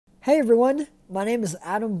Hey everyone, my name is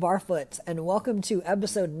Adam Barfoot, and welcome to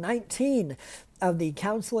episode 19 of the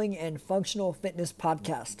Counseling and Functional Fitness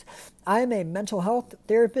Podcast. I am a mental health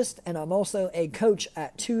therapist, and I'm also a coach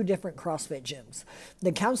at two different CrossFit gyms.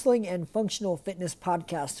 The Counseling and Functional Fitness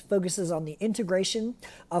Podcast focuses on the integration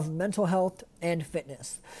of mental health and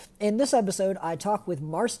fitness. In this episode, I talk with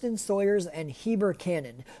Marston Sawyers and Heber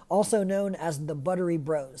Cannon, also known as the Buttery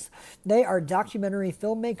Bros. They are documentary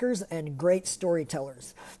filmmakers and great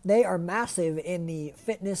storytellers. They are massive in the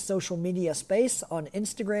fitness social media space on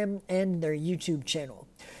Instagram and their YouTube channel.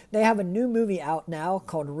 They have a new movie out now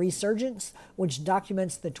called Resurgence, which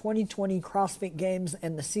documents the 2020 CrossFit Games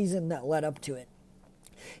and the season that led up to it.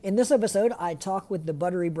 In this episode, I talk with the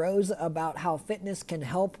Buttery Bros about how fitness can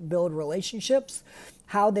help build relationships,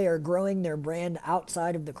 how they are growing their brand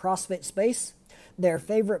outside of the CrossFit space, their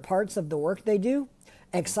favorite parts of the work they do,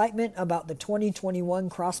 excitement about the 2021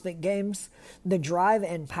 CrossFit Games, the drive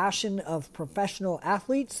and passion of professional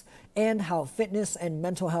athletes, and how fitness and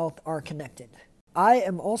mental health are connected. I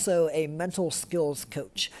am also a mental skills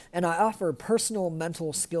coach, and I offer personal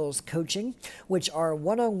mental skills coaching, which are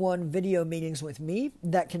one-on-one video meetings with me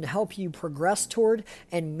that can help you progress toward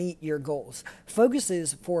and meet your goals.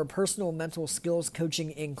 Focuses for personal mental skills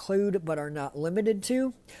coaching include, but are not limited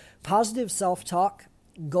to, positive self-talk,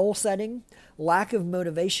 goal setting, lack of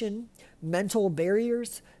motivation, mental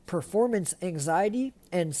barriers, performance anxiety,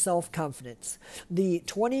 and self-confidence. The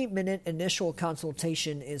 20-minute initial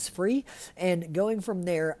consultation is free, and going from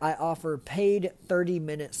there, I offer paid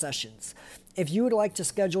 30-minute sessions. If you would like to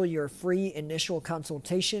schedule your free initial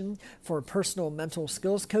consultation for personal mental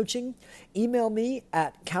skills coaching, email me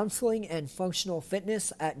at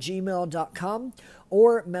counselingandfunctionalfitness@gmail.com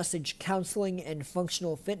or message Counseling and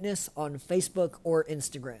Functional Fitness on Facebook or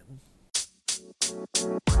Instagram.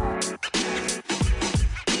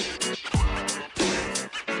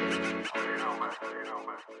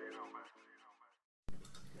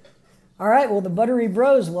 All right, well, the Buttery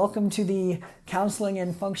Bros, welcome to the Counseling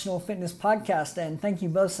and Functional Fitness Podcast, and thank you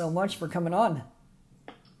both so much for coming on.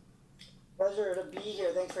 Pleasure to be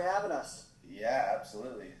here. Thanks for having us. Yeah,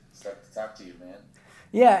 absolutely. Stoked to talk to you, man.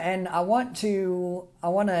 Yeah, and I want to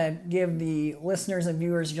give the listeners and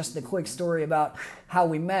viewers just a quick story about how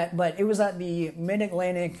we met, but it was at the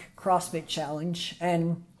Mid-Atlantic CrossFit Challenge,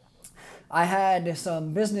 and I had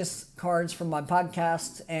some business cards from my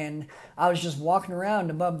podcast, and I was just walking around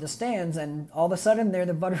above the stands, and all of a sudden, there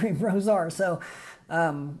the Buttery Bros are. So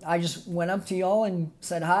I just went up to y'all and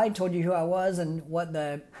said hi, told you who I was and what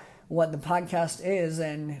the podcast is,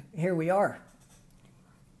 and here we are.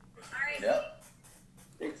 Yep.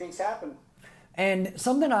 Big things happen. And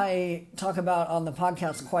something I talk about on the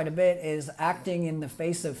podcast quite a bit is acting in the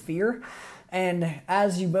face of fear. And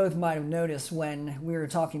as you both might have noticed when we were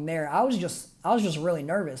talking there, I was just really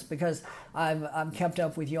nervous because I've kept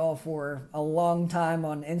up with y'all for a long time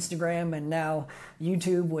on Instagram and now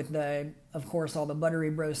YouTube with of course all the Buttery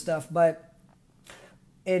Bro stuff. But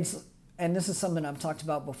and this is something I've talked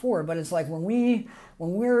about before, but it's like when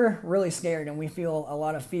we're really scared and we feel a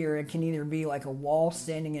lot of fear, it can either be like a wall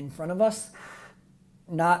standing in front of us,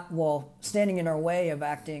 standing in our way of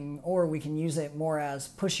acting, or we can use it more as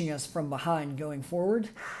pushing us from behind going forward.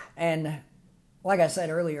 And like I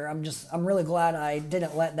said earlier, I'm really glad I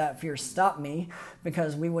didn't let that fear stop me,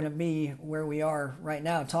 because we wouldn't be where we are right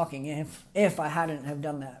now talking if I hadn't have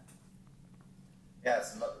done that.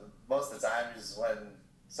 Yes, most of the time, just when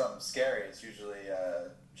something's scary, it's usually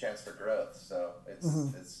a chance for growth. So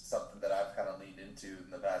it's something that I've kind of leaned into in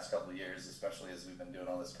the past couple of years, especially as we've been doing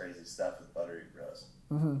all this crazy stuff with Buttery Bros.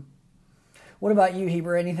 Mm-hmm. What about you,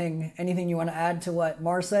 Heber? Anything you want to add to what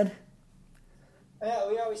Mar said? Yeah,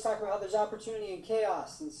 we always talk about how there's opportunity in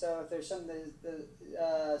chaos, and so if there's something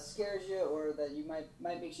that scares you or that you might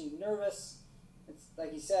make you nervous, it's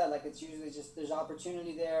like you said, like it's usually just there's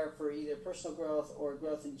opportunity there for either personal growth or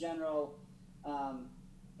growth in general, and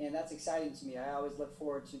that's exciting to me. I always look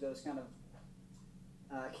forward to those kind of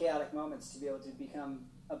chaotic moments to be able to become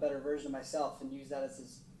a better version of myself and use that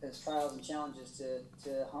as trials and challenges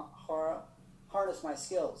to harness my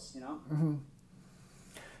skills, you know? Mm-hmm.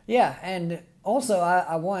 Yeah, and also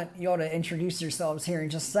I want y'all to introduce yourselves here in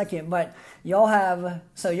just a second, but y'all have a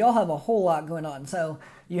whole lot going on. So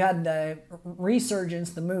you had the Resurgence,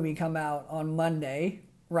 the movie, come out on Monday,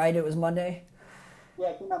 right? It was Monday? Yeah,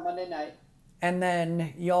 it came out Monday night. And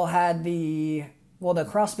then y'all had the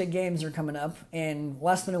CrossFit Games are coming up in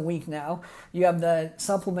less than a week now. You have the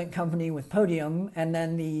supplement company with Podium, and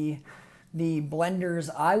then the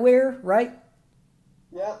Blenders Eyewear, right?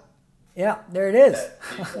 Yep. Yeah, there it is.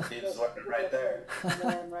 He's looking right there.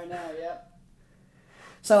 Right now, yep.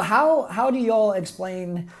 So how do y'all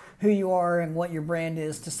explain who you are and what your brand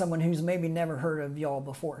is to someone who's maybe never heard of y'all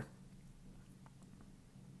before?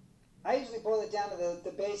 I usually boil it down to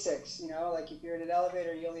the basics, you know, like if you're in an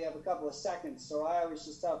elevator, you only have a couple of seconds. So I always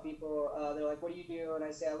just tell people, they're like, what do you do? And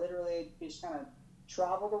I say, I literally just kind of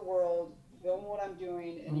travel the world, film what I'm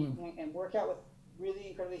doing, and work out with really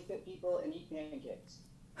incredibly fit people and eat pancakes.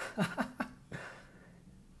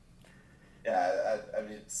 Yeah, I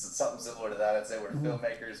mean, it's something similar to that. I'd say we're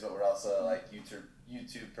filmmakers, but we're also like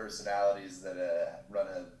YouTube personalities that run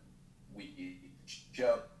a weekly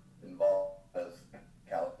show involved of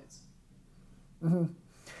calories.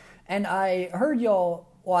 And I heard y'all,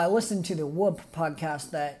 well, I listened to the Whoop podcast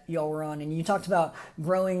that y'all were on, and you talked about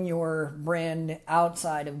growing your brand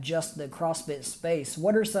outside of just the CrossFit space.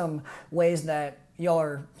 What are some ways that y'all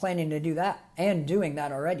are planning to do that and doing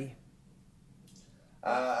that already?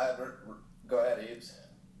 Go ahead, Eves.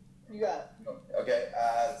 You got it. Okay,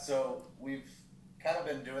 so we've kind of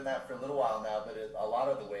been doing that for a little while now, but a lot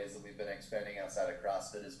of the ways that we've been expanding outside of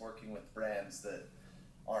CrossFit is working with brands that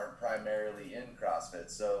aren't primarily in CrossFit.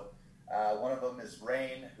 So one of them is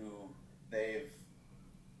Rain, who they've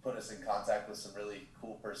put us in contact with some really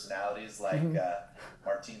cool personalities like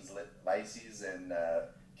Martins Lyces and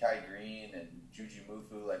Kai Green and Juju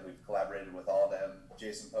Mufu. Like we've collaborated with all of them,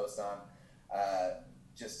 Jason Poston,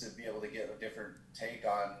 just to be able to get a different take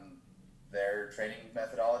on their training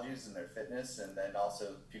methodologies and their fitness, and then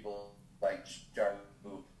also people like Jar,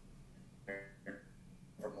 who are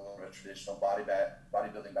from a little bit of traditional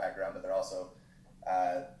bodybuilding background, but they're also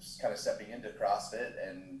just kind of stepping into CrossFit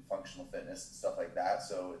and functional fitness and stuff like that.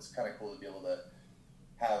 So it's kind of cool to be able to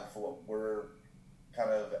have what we're kind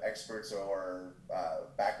of experts or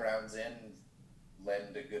backgrounds in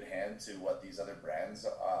lend a good hand to what these other brands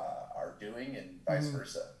are doing, and vice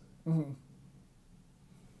versa.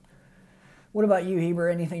 What about you, Heber?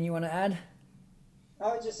 Anything you want to add?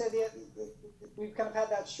 I would just say we've kind of had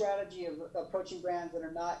that strategy of approaching brands that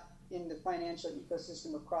are not in the financial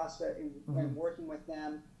ecosystem of CrossFit and working with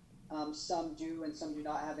them. Some do and some do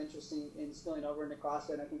not have interest in spilling over into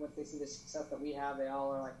CrossFit. And I think once they see the success that we have, they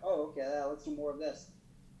all are like, oh, okay, let's do more of this.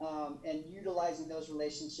 And utilizing those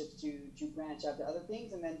relationships to branch out to other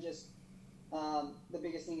things. And then just the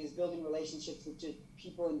biggest thing is building relationships with just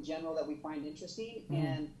people in general that we find interesting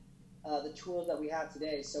and the tools that we have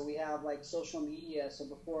today. So we have like social media. So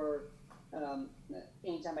before,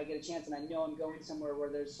 anytime I get a chance and I know I'm going somewhere where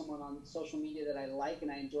there's someone on social media that I like and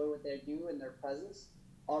I enjoy what they do and their presence,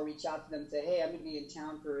 I'll reach out to them and say, hey, I'm going to be in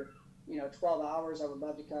town for 12 hours. I would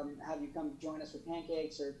love to have you come join us with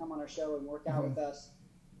pancakes or come on our show and work out with us.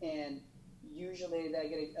 And usually they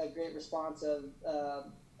get a great response of,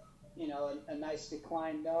 a nice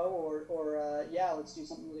decline no, or yeah, let's do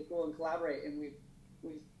something really cool and collaborate. And we've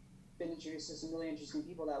been introduced to some really interesting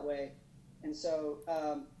people that way. And so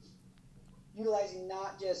utilizing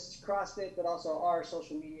not just CrossFit, but also our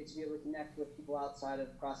social media to be able to connect with people outside of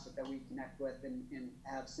CrossFit that we connect with and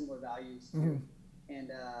have similar values to. And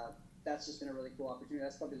that's just been a really cool opportunity.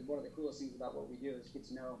 That's probably one of the coolest things about what we do is get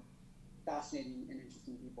to know fascinating and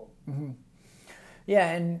interesting people.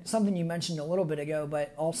 Yeah, and something you mentioned a little bit ago,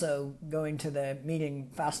 but also going to the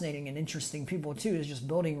meeting fascinating and interesting people too, is just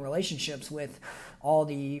building relationships with all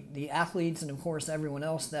the athletes and of course everyone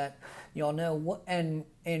else that y'all know. And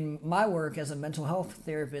in my work as a mental health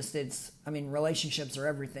therapist, relationships are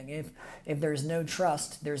everything. If there's no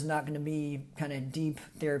trust, there's not going to be kind of deep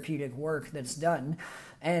therapeutic work that's done.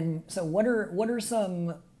 And so what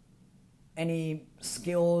are any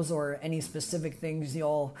skills or any specific things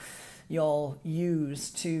y'all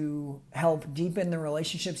use to help deepen the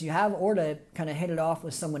relationships you have, or to kind of hit it off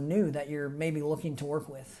with someone new that you're maybe looking to work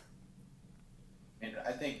with?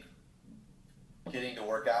 I think getting to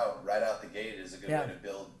work out right out the gate is a good way to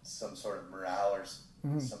build some sort of morale or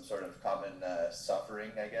some sort of common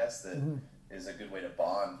suffering, I guess, that is a good way to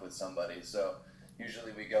bond with somebody. So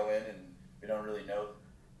usually we go in and we don't really know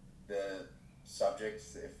the subject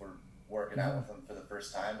if we're working out with them for the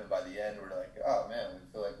first time, and by the end we're like, oh man,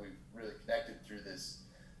 we feel like we've really connected through this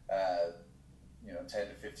 10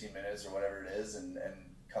 to 15 minutes or whatever it is, and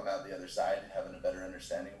come out the other side having a better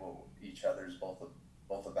understanding of what each other's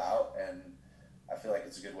both about. And I feel like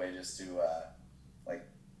it's a good way just to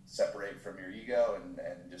separate from your ego and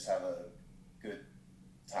just have a good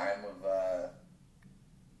time of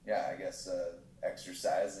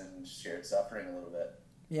exercise and shared suffering a little bit.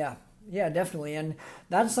 Yeah, definitely. And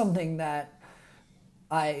that's something that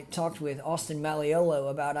I talked with Austin Maliolo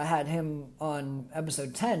about. I had him on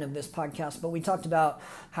episode 10 of this podcast, but we talked about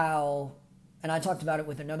how, and I talked about it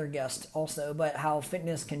with another guest also, but how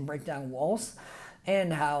fitness can break down walls.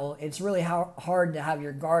 and how it's really hard to have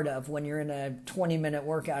your guard up when you're in a 20-minute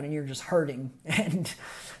workout and you're just hurting. And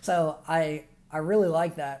so I really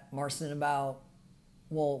like that, Marston, about,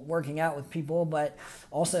 well, working out with people, but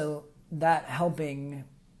also that helping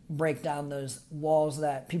break down those walls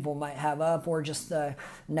that people might have up, or just the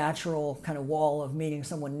natural kind of wall of meeting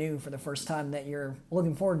someone new for the first time that you're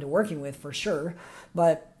looking forward to working with, for sure.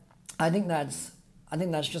 But I think that's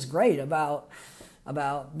just great about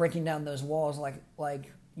breaking down those walls,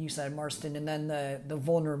 like you said, Marston, and then the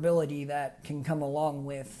vulnerability that can come along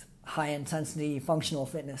with high intensity functional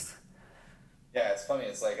fitness. Yeah, it's funny.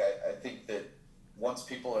 It's like I think that once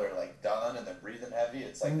people are like done and they're breathing heavy,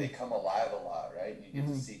 it's like they come alive a lot, right? You get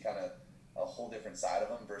to see kind of a whole different side of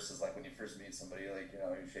them versus like when you first meet somebody, like, you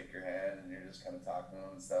know, you shake your hand and you're just kind of talking to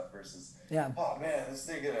them and stuff versus, oh man, this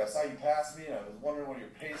thing, I saw you pass me and I was wondering what you're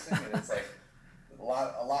pacing, and it's like a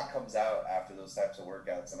lot comes out after those types of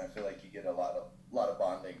workouts, and I feel like you get a lot of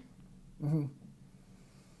bonding. Mm-hmm.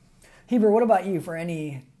 Heber, what about you, for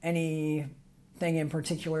anything in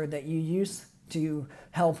particular that you use to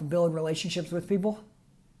help build relationships with people?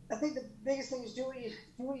 I think the biggest thing is do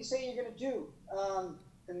what you say you're going to do,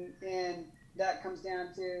 and that comes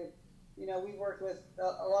down to, you know, we worked with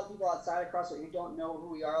a lot of people outside of CrossFit who don't know who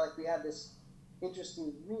we are. Like, we have this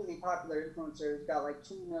interesting, really popular influencer who's got like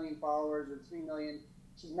 2 million followers or 3 million.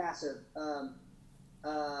 She's massive.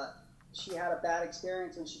 She had a bad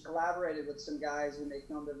experience when she collaborated with some guys when they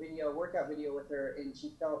filmed a workout video with her, and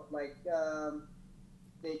she felt like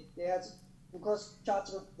they had some close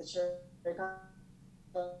shots with the shirt.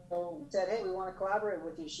 So said, hey, we want to collaborate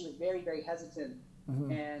with you. She was very, very hesitant.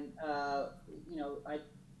 And, you know, I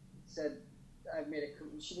said, I've made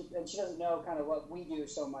and she doesn't know kind of what we do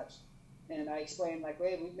so much. And I explained, like,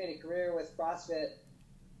 wait, we've made a career with CrossFit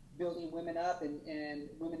building women up and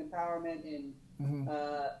women empowerment and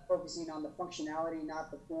focusing on the functionality,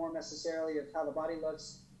 not the form necessarily of how the body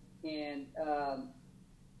looks. And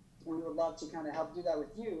we would love to kind of help do that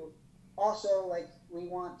with you. Also, like, we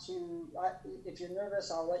want to, if you're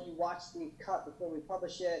nervous, I'll let you watch the cut before we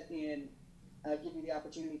publish it and give you the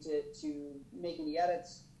opportunity to make any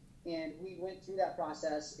edits. And we went through that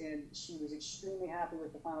process, and she was extremely happy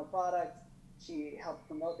with the final product. She helped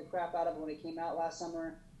promote the crap out of it when it came out last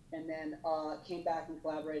summer, and then came back and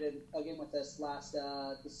collaborated again with us last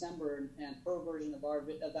December. And her version of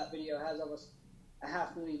that video has almost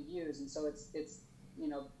 500,000 views. And so it's you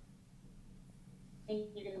know, and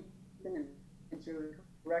you can through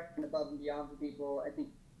correct above and beyond for people. I think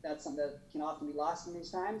that's something that can often be lost in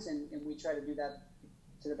these times, and we try to do that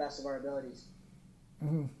to the best of our abilities.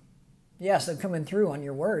 Mm-hmm. Yeah, so coming through on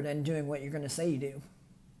your word and doing what you're going to say you do.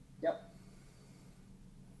 Yep.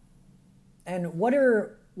 And what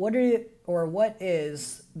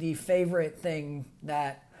is the favorite thing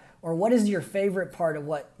what is your favorite part of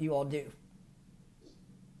what you all do?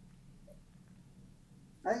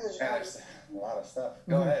 I think there's a lot of stuff.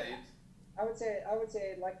 Go ahead, Eve. I would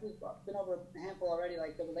say, like, we've been over a handful already.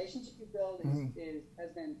 Like, the relationship you build has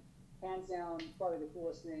been hands down probably the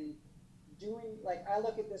coolest thing. Like, I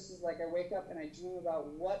look at this as like I wake up and I dream about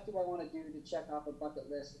what do I want to do to check off a bucket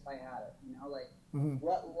list if I had it. You know, like,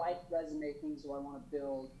 what life resume things do I want to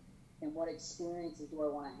build, and what experiences do I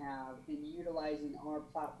want to have, and utilizing our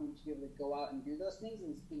platform to be able to go out and do those things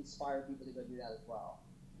and inspire people to go do that as well.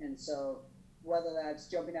 And so, whether that's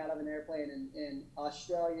jumping out of an airplane in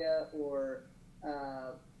Australia, or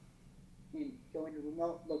going to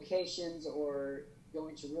remote locations, or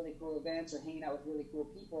going to really cool events, or hanging out with really cool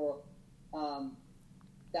people,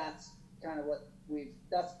 that's kind of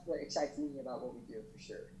that's what excites me about what we do, for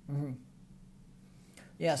sure. Mm-hmm.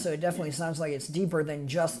 Yeah, so it definitely sounds like it's deeper than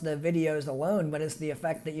just the videos alone, but it's the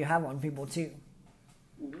effect that you have on people too.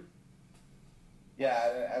 Mm-hmm.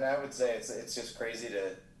 Yeah, and I would say it's just crazy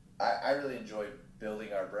I really enjoy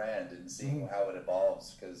building our brand and seeing how it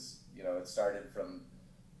evolves, because, you know, it started from,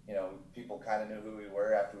 you know, people kind of knew who we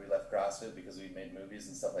were after we left CrossFit because we made movies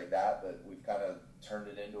and stuff like that, but we've kind of turned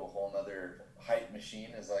it into a whole nother hype machine,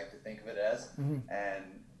 as I like to think of it as.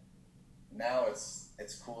 And now it's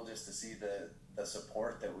cool just to see the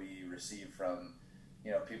support that we receive from,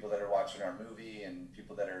 you know, people that are watching our movie and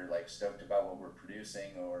people that are like stoked about what we're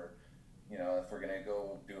producing, or, you know, if we're going to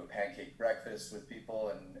go do a pancake breakfast with people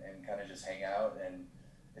and kind of just hang out. And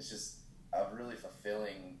it's just a really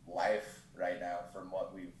fulfilling life right now from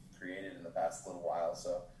what we've created in the past little while.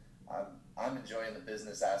 So I'm enjoying the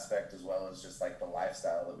business aspect as well as just like the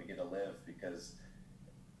lifestyle that we get to live, because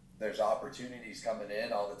there's opportunities coming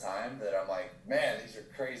in all the time that I'm like, man, these are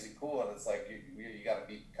crazy cool. And it's like, you got to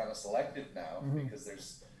be kind of selective now, because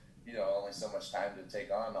there's, you know, only so much time to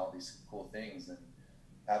take on all these cool things. And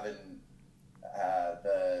having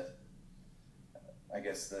the I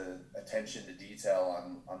guess the attention to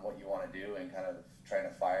detail on what you want to do and kind of trying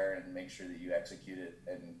to fire and make sure that you execute it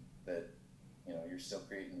and that you're still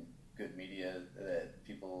creating good media that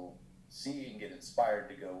people see and get inspired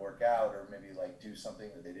to go work out or maybe like do something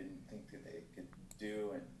that they didn't think that they could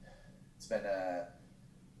do. And it's been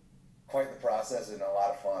quite the process and a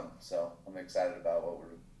lot of fun. So I'm excited about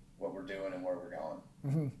what we're doing and where we're going.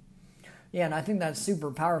 Mm-hmm. Yeah, and I think that's super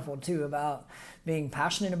powerful too, about being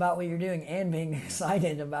passionate about what you're doing and being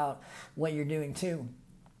excited about what you're doing too.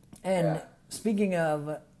 And speaking of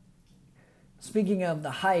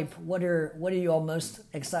the hype, what are you all most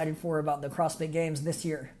excited for about the CrossFit Games this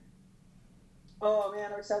year? Oh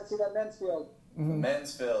man, I'm excited to see that men's field. Mm-hmm. The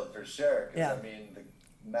men's field for sure. Because I mean,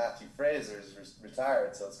 Matthew Fraser's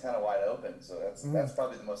retired, so it's kind of wide open. So that's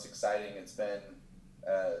probably the most exciting it's been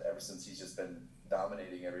ever since he's just been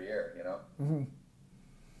dominating every year. Mm-hmm.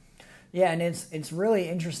 Yeah, and it's really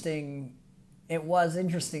interesting. It was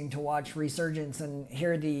interesting to watch Resurgence and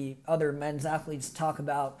hear the other men's athletes talk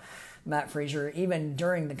about Matt Fraser, even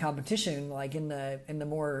during the competition, like in the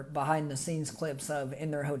more behind the scenes clips of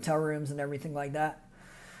in their hotel rooms and everything like that.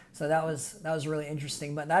 So that was really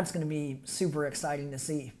interesting, but that's going to be super exciting to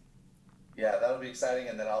see. Yeah, that'll be exciting,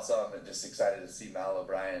 and then also I'm just excited to see Mal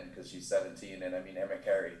O'Brien because she's 17, and I mean Emma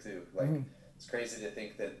Carey too. Like it's crazy to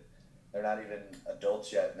think that they're not even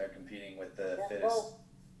adults yet, and they're competing with the fittest. Vote.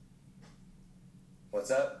 What's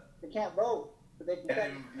up? They can't vote, but they can.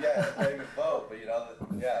 They can't even vote, but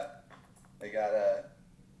they got a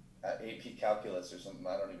AP calculus or something.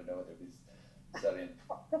 I don't even know what they're studying.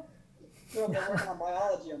 They're working on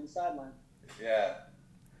biology on the sideline. Yeah.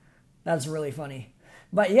 That's really funny.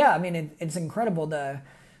 But yeah, I mean, it's incredible.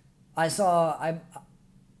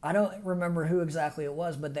 I don't remember who exactly it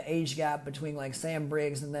was, but the age gap between like Sam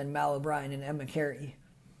Briggs and then Mal O'Brien and Emma Carey.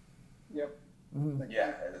 Yep. Mm-hmm.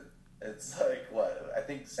 Yeah, it's like what? I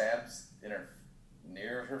think Sam's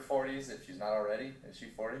near her 40s if she's not already. Is she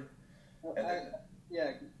 40?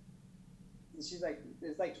 Yeah. She's like,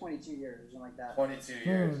 it's like 22 years or something like that. 22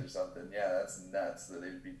 years or something. Yeah, that's nuts that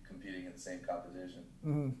they'd be competing in the same competition.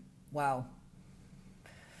 Mm-hmm. Wow.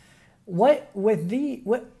 What with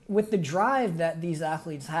the drive that these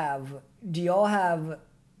athletes have, do y'all have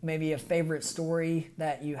maybe a favorite story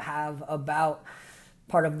that you have about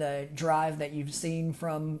part of the drive that you've seen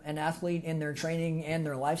from an athlete in their training and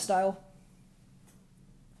their lifestyle?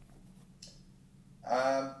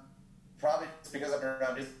 Probably it's because I've been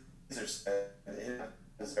around users. It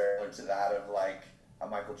is very similar to that of like a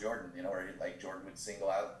Michael Jordan, where like Jordan would single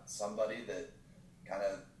out somebody that kind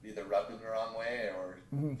of either rubbed him the wrong way or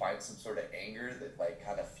find some sort of anger that like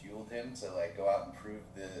kind of fueled him to like go out and prove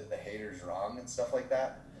the haters wrong and stuff like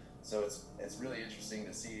that. So it's really interesting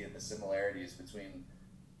to see the similarities between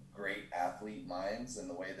great athlete minds and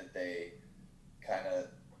the way that they kind of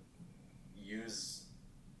use,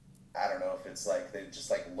 I don't know if it's like they just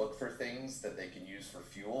like look for things that they can use for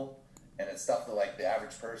fuel, and it's stuff that like the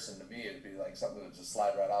average person, to me, it'd be like something that would just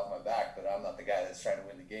slide right off my back, but I'm not the guy that's trying to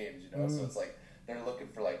win the games, So it's like they're looking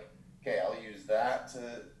for like, okay, I'll use that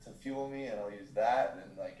to fuel me, and I'll use that,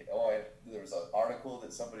 and like, there was an article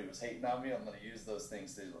that somebody was hating on me, I'm going to use those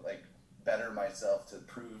things to like better myself, to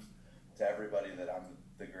prove to everybody that I'm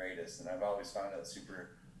the greatest. And I've always found it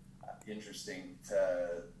super interesting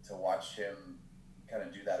to watch him kind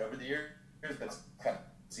of do that over the years, but it's kind of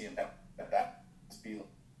seeing that be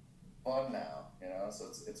fun now, So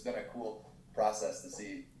it's been a cool process to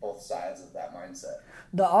see both sides of that mindset.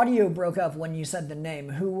 The audio broke up when you said the name.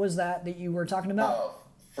 Who was that you were talking about? Oh,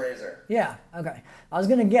 Fraser. Yeah, okay. I was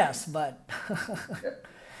going to guess, but...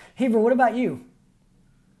 Heber, what about you?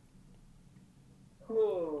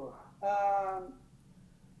 Ooh,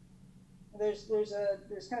 there's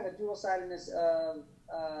kind of a dual sidedness of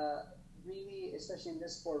really, especially in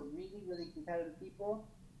this sport, really competitive people,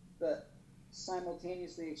 but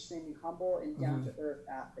simultaneously extremely humble and down-to-earth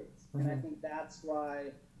athletes. And I think that's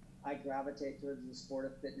why I gravitate towards the sport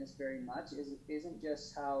of fitness very much. Isn't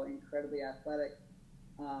just how incredibly athletic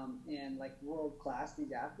and like world-class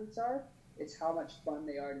these athletes are. It's how much fun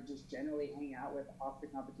they are to just generally hang out with off the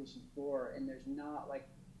competition floor. And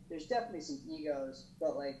there's definitely some egos,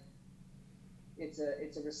 but like it's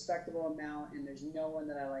a respectable amount, and there's no one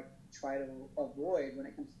that I like try to avoid when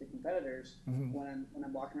it comes to the competitors when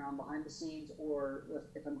I'm walking around behind the scenes, or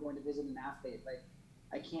if I'm going to visit an athlete. Like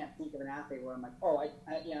I can't think of an athlete where I'm like,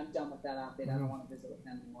 I'm done with that athlete. I don't want to visit with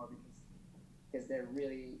them anymore because they're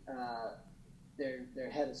really their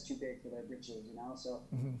head is too big for their britches, So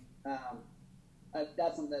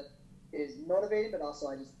that's something that is motivating, but also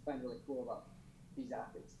I just find really cool about these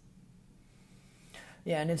athletes.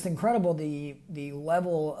 Yeah, and it's incredible the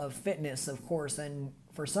level of fitness, of course, and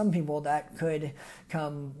for some people that could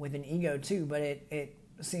come with an ego too. But it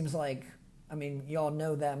seems like, I mean, y'all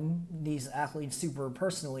know them, these athletes, super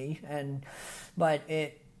personally, but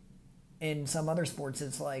in some other sports,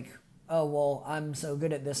 it's like, oh well, I'm so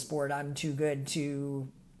good at this sport, I'm too good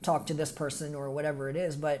to talk to this person or whatever it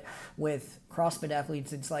is. But with CrossFit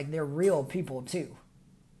athletes, it's like they're real people too.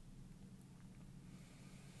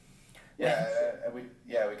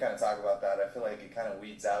 We kind of talk about that. I feel like it kind of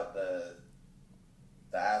weeds out the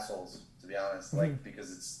assholes, to be honest. Like,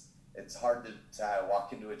 because it's hard to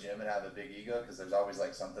walk into a gym and have a big ego, because there's always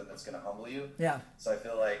like something that's going to humble you. Yeah. So I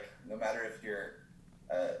feel like no matter if you're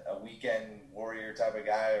a weekend warrior type of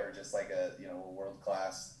guy or just like a world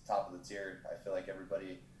class top of the tier, I feel like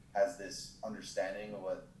everybody has this understanding of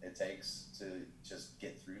what it takes to just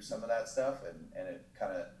get through some of that stuff, and it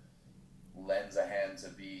kind of lends a hand to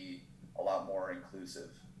be a lot more inclusive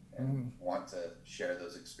and want to share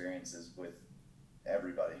those experiences with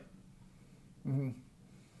everybody. Mm-hmm.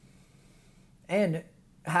 And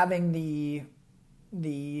having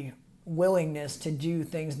the willingness to do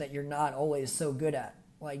things that you're not always so good at.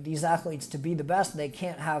 Like, these athletes, to be the best, they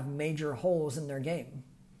can't have major holes in their game.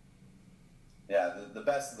 Yeah, the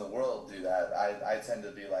best in the world do that. I tend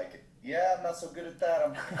to be like, yeah, I'm not so good at that.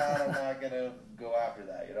 I'm kind of not going to go after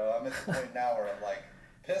that. I'm at the point now where I'm like,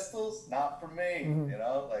 pistols, not for me,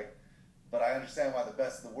 but I understand why the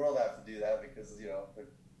best in the world have to do that, because, they're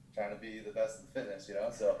trying to be the best in fitness,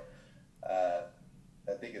 so I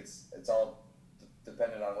think it's all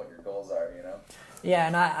dependent on what your goals are, Yeah,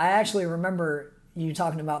 and I actually remember you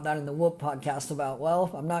talking about that in the Whoop podcast about,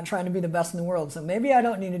 well, I'm not trying to be the best in the world, so maybe I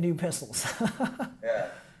don't need to do pistols. Yeah.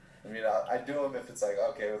 I mean, I do them if it's like,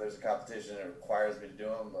 okay, well, there's a competition and it requires me to do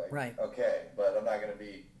them, like, right. Okay, but I'm not going to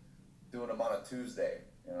be doing them on a Tuesday,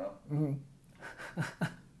 Mm-hmm.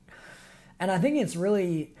 And I think it's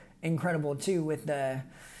really incredible too with the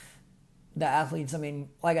athletes. I mean,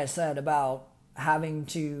 like I said, about having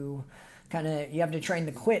to you have to train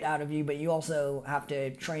the quit out of you, but you also have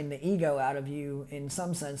to train the ego out of you in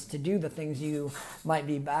some sense to do the things you might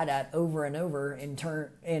be bad at over and over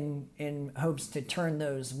in hopes to turn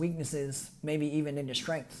those weaknesses maybe even into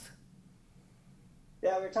strengths.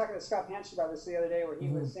 Yeah, we were talking to Scott Hansen about this the other day, where he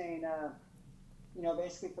was saying,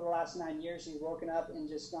 basically for the last 9 years, he's woken up and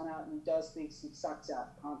just gone out and does things he sucks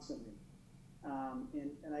at constantly.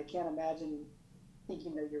 And I can't imagine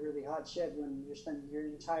thinking that you're really hot shit when you're spending your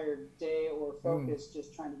entire day or focus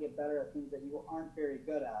just trying to get better at things that you aren't very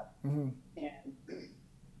good at. Mm-hmm. And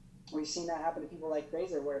we've seen that happen to people like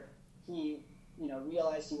Fraser, where he,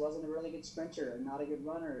 realized he wasn't a really good sprinter and not a good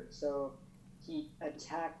runner. So he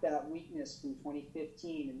attacked that weakness from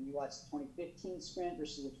 2015, and you watch the 2015 sprint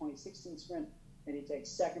versus the 2016 sprint, and he takes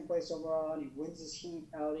second place overall, and he wins his heat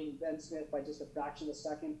outing Ben Smith by just a fraction of a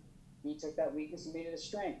second. He took that weakness and made it a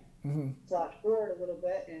strength. Mm-hmm. Flash forward a little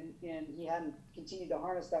bit, and he hadn't continued to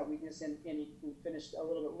harness that weakness, and he finished a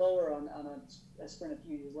little bit lower on a sprint a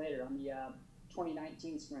few years later, on the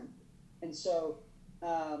 2019 sprint. And so,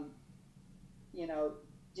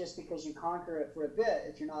 just because you conquer it for a bit,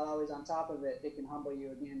 if you're not always on top of it, it can humble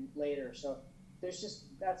you again later. So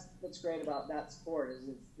that's what's great about that sport, is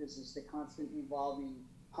it's just a constant evolving,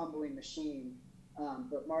 humbling machine.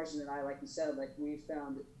 But Marsden and I, like you said, we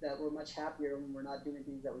found that we're much happier when we're not doing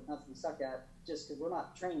things that we constantly suck at, just because we're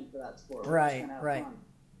not training for that sport. We're right, just have right. fun.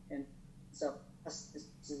 And so this is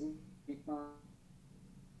fun.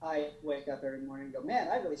 I wake up every morning and go, man,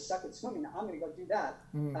 I really suck at swimming. I'm going to go do that.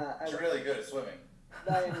 You're really good at swimming.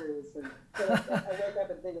 I am really swimming. So I wake up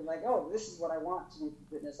and think of oh, this is what I want to do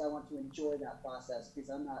for fitness. I want to enjoy that process, because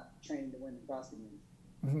I'm not training to win the CrossFit Games.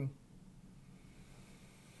 Mm-hmm.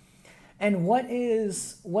 And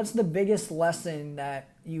what's the biggest lesson that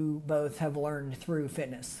you both have learned through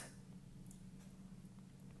fitness?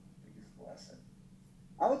 Biggest lesson?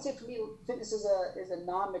 I would say for me, fitness is a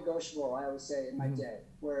non-negotiable, I always say, in my day,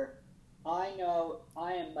 where I know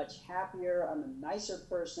I am much happier, I'm a nicer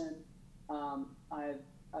person,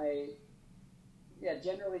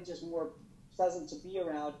 generally just more pleasant to be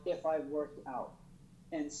around if I worked out.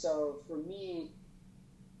 And so for me,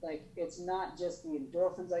 it's not just the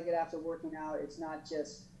endorphins I get after working out. It's not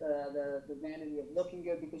just the vanity of looking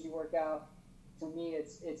good because you work out. For me,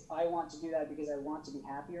 it's I want to do that because I want to be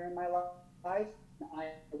happier in my life. I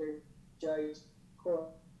either judge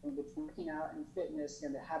between working out and fitness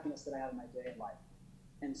and the happiness that I have in my day in life.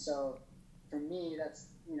 And so for me, that's,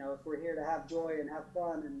 if we're here to have joy and have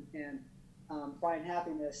fun and find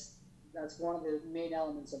happiness, that's one of the main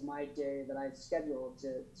elements of my day that I've scheduled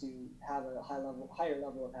to have a higher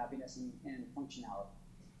level of happiness and functionality.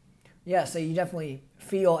 Yeah, so you definitely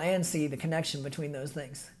feel and see the connection between those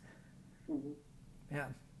things. Mm-hmm. Yeah.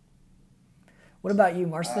 What about you,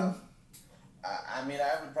 Marston? I mean,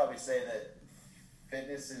 I would probably say that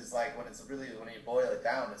fitness is like when you boil it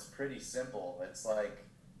down, it's pretty simple. It's like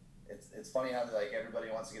it's funny how like everybody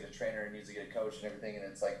wants to get a trainer and needs to get a coach and everything, and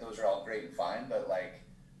it's like those are all great and fine, but like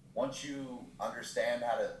once you understand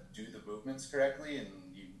how to do the movements correctly and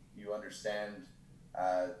you understand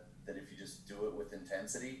that if you just do it with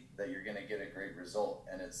intensity, that you're gonna get a great result.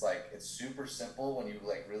 And it's like it's super simple when you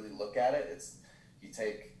like really look at it. It's you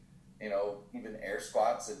take even air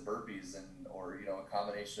squats and burpees or a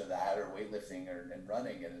combination of that or weightlifting and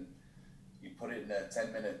running, and you put it in a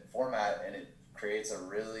 10-minute format and it creates a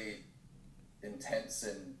really intense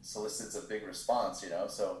and solicits a big response,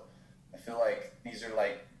 so I feel like these are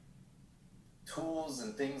like tools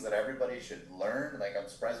and things that everybody should learn. Like I'm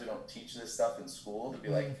surprised we don't teach this stuff in school to be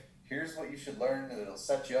like, here's what you should learn and it'll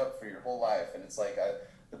set you up for your whole life. And it's like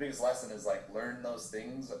the biggest lesson is like learn those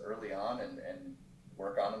things early on and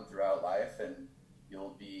work on them throughout life, and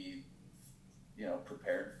you'll be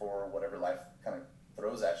prepared for whatever life kind of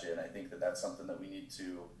throws at you. And I think that that's something that we need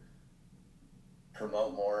to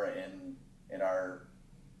promote more in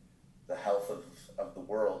the health of the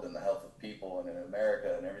world and the health of people and in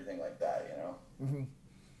America and everything like that, Mm-hmm.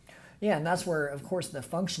 Yeah, and that's where, of course, the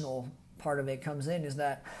functional part of it comes in, is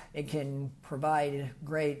that it can provide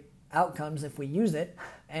great outcomes if we use it.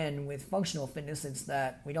 And with functional fitness, it's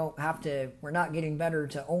that we're not getting better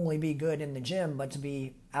to only be good in the gym, but to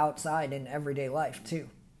be outside in everyday life too.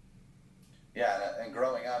 Yeah, and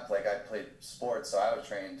growing up, like I played sports, so I was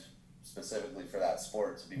trained specifically for that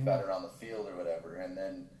sport to be better on the field or whatever, and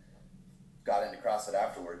then got into CrossFit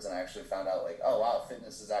afterwards, and I actually found out like, oh wow,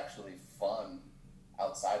 fitness is actually fun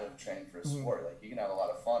outside of training for a sport. Like you can have a lot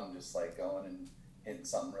of fun just like going and hitting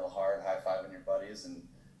something real hard, high-fiving your buddies and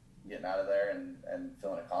getting out of there and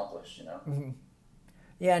feeling accomplished, Mm-hmm.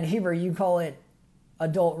 Yeah, and Heber, you call it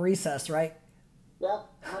adult recess, right? Yeah,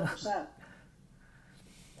 100%.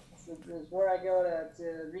 It's where I go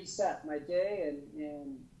to reset my day,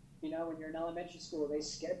 and when you're in elementary school, they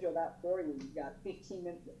schedule that for you. You got 15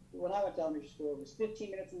 minutes. When I went to elementary school, it was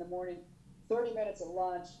 15 minutes in the morning, 30 minutes at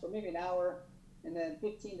lunch, or maybe an hour, and then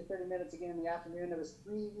 15 to 30 minutes again in the afternoon. There was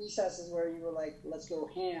 3 recesses where you were like, let's go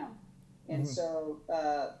ham. And so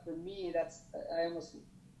for me, I almost,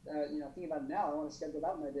 thinking about it now, I want to schedule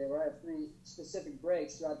out my day where I have 3 specific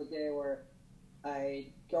breaks throughout the day where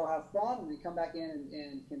I go have fun and then come back in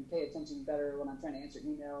and can pay attention better when I'm trying to answer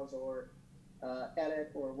emails or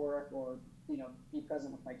edit or work or, be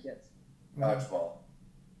present with my kids.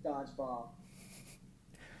 Dodgeball.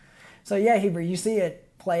 So yeah, Heber, you see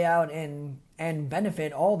it play out and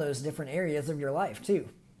benefit all those different areas of your life too.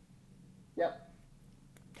 Yep.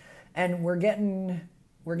 And we're getting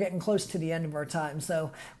close to the end of our time,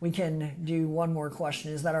 so we can do one more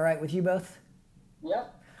question. Is that all right with you both?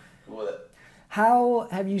 Yep. Cool with it. How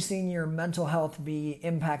have you seen your mental health be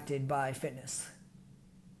impacted by fitness?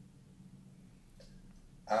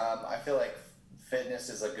 I feel like fitness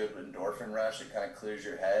is a good endorphin rush. It kind of clears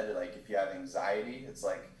your head. Like if you have anxiety, it's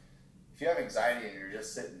like if you have anxiety and you're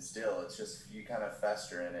just sitting still, it's just you kind of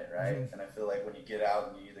fester in it, right? Mm-hmm. And I feel like when you get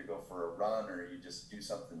out and you either go for a run or you just do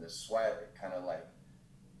something to sweat, it kind of like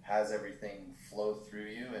has everything flow through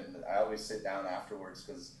you. And I always sit down afterwards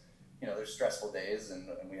because there's stressful days and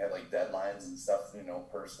we have like deadlines and stuff,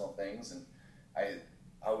 personal things, and I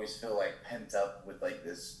always feel like pent up with like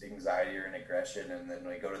this anxiety or an aggression, and then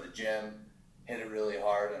when I go to the gym, hit it really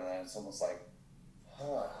hard, and then it's almost like,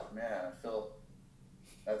 oh man, I feel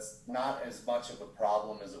that's not as much of a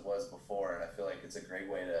problem as it was before, and I feel like it's a great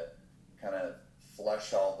way to kind of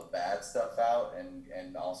flush all the bad stuff out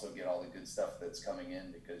and also get all the good stuff that's coming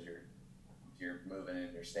in because you're moving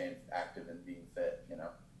and you're staying active and being fit,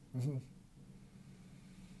 Mm-hmm.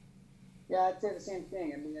 Yeah, I'd say the same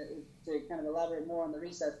thing. I mean, to kind of elaborate more on the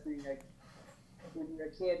reset thing, like when you're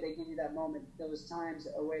a kid, they give you that moment, those times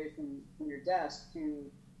away from your desk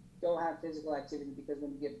to go have physical activity, because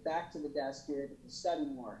when you get back to the desk, you're able to study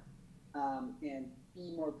more and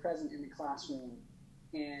be more present in the classroom.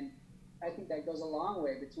 And I think that goes a long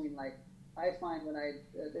way between, like, I find when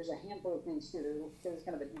there's a handful of things too. There's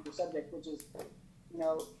kind of a deeper subject, which is,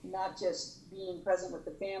 not just being present with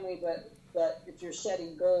the family, but if you're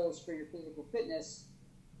setting goals for your physical fitness,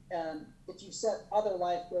 if you set other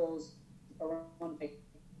life goals around,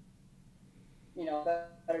 that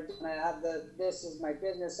are different. I have this is my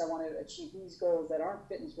business. I want to achieve these goals that aren't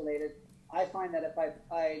fitness related. I find that if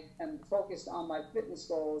I am focused on my fitness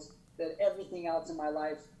goals, that everything else in my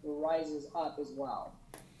life rises up as well.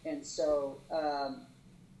 And so,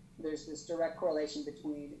 there's this direct correlation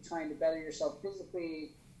between trying to better yourself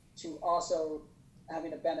physically to also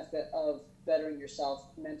having a benefit of bettering yourself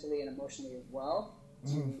mentally and emotionally as well,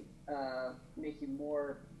 to make you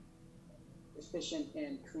more efficient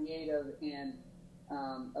and creative and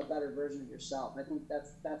a better version of yourself. I think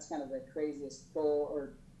that's kind of the craziest goal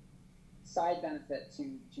or side benefit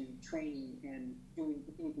to training and doing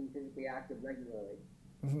anything physically active regularly.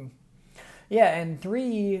 Mm-hmm. Yeah, and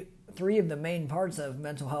three of the main parts of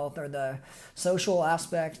mental health are the social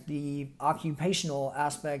aspect, the occupational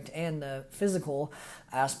aspect, and the physical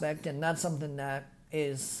aspect, and that's something that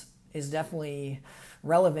is definitely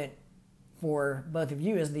relevant for both of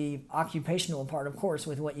you, is the occupational part, of course,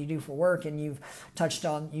 with what you do for work, and you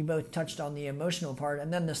both touched on the emotional part,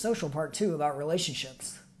 and then the social part too, about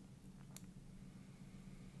relationships.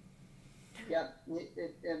 Yeah,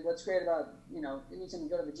 and what's great about, anytime you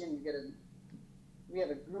go to the gym, we have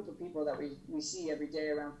a group of people that we see every day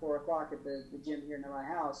around 4 o'clock at the gym here near my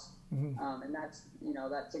house. And that's,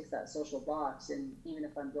 that ticks that social box. And even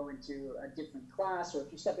if I'm going to a different class, or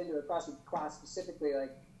if you step into a class specifically,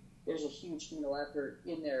 like, there's a huge communal effort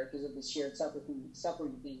in there because of the shared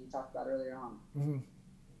suffering thing you talked about earlier on. Mm-hmm.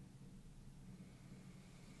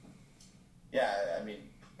 Yeah, I mean,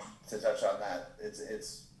 to touch on that,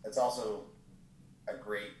 it's also a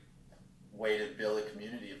great way to build a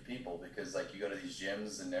community of people, because like you go to these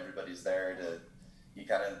gyms and everybody's there you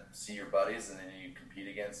kind of see your buddies, and then you compete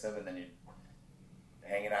against them, and then you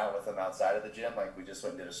hanging out with them outside of the gym. Like we just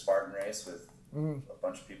went and did a Spartan race with a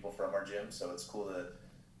bunch of people from our gym, so it's cool to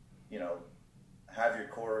have your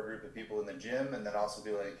core group of people in the gym, and then also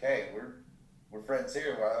be like, hey, we're friends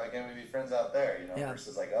here, why can't we be friends out there,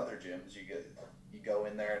 versus like other gyms, you go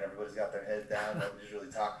in there and everybody's got their head down, nobody's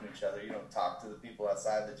really talking to each other, you don't talk to the people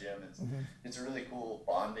outside the gym. It's a really cool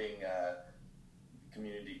bonding,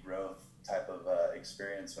 community growth type of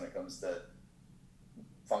experience when it comes to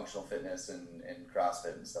functional fitness and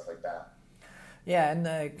CrossFit and stuff like that. Yeah, and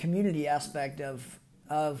the community aspect of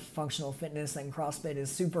functional fitness and CrossFit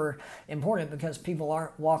is super important, because people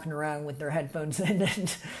aren't walking around with their headphones in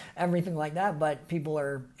and everything like that, but people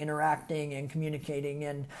are interacting and communicating,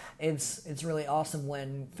 and it's really awesome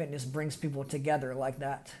when fitness brings people together like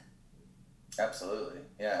that. Absolutely,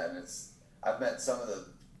 yeah, and I've met some of the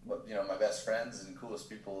my best friends and coolest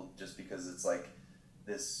people just because it's like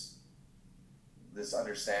this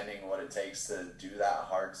understanding what it takes to do that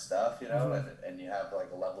hard stuff, and you have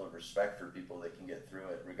like a level of respect for people that can get through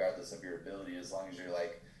it regardless of your ability, as long as you're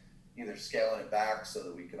like either scaling it back so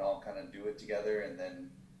that we can all kind of do it together, and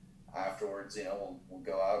then afterwards, we'll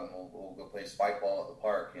go out and we'll go play spike ball at the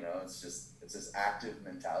park. It's this active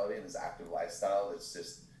mentality and this active lifestyle that's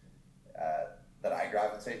just that I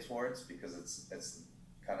gravitate towards, because it's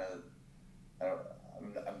kind of,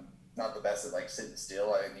 I'm not the best at like sitting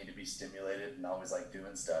still. I need to be stimulated and always like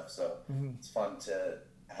doing stuff. So it's fun to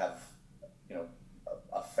have,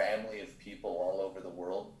 a family of people all over the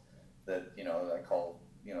world that, I call,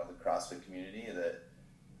 the CrossFit community, that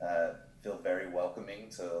feel very welcoming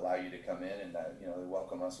to allow you to come in, and they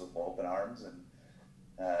welcome us with open arms. And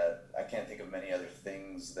I can't think of many other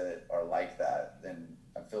things that are like that. And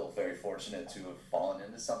I feel very fortunate to have fallen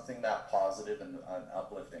into something that positive and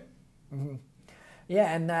uplifting. Mm-hmm.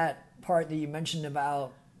 Yeah, and that part that you mentioned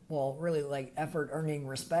about, really like effort earning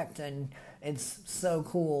respect, and it's so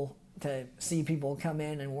cool to see people come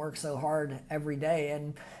in and work so hard every day,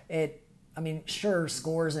 and sure,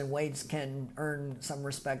 scores and weights can earn some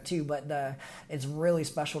respect too, but it's really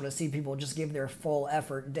special to see people just give their full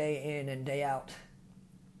effort day in and day out.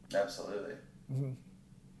 Absolutely. Mm-hmm.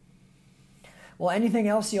 Well, anything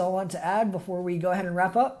else y'all want to add before we go ahead and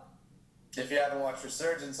wrap up? If you haven't watched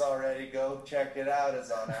Resurgence already, go check it out.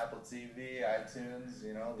 It's on Apple TV, iTunes,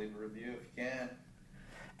 leave a review if you can.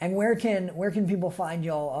 And where can people find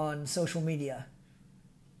y'all on social media?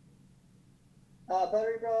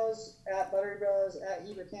 Buttery Bros, at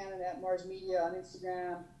Heber Cannon, at Mars Media on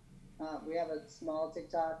Instagram. We have a small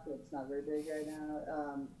TikTok, but it's not very big right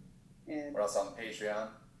now. And we're also on Patreon.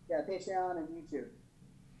 Yeah, Patreon and YouTube.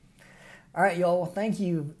 All right, y'all. Well, thank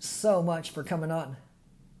you so much for coming on.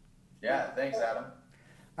 Yeah, thanks, Adam.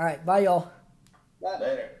 All right, bye, y'all. Bye.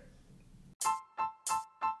 Later.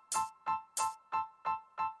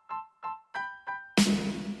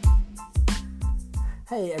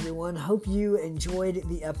 Hey everyone, hope you enjoyed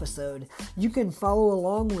the episode. You can follow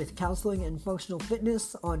along with Counseling and Functional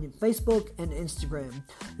Fitness on Facebook and Instagram.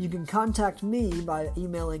 You can contact me by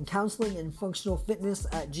emailing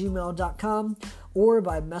counselingandfunctionalfitness@gmail.com or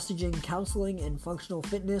by messaging Counseling and Functional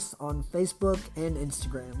Fitness on Facebook and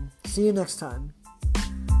Instagram. See you next time.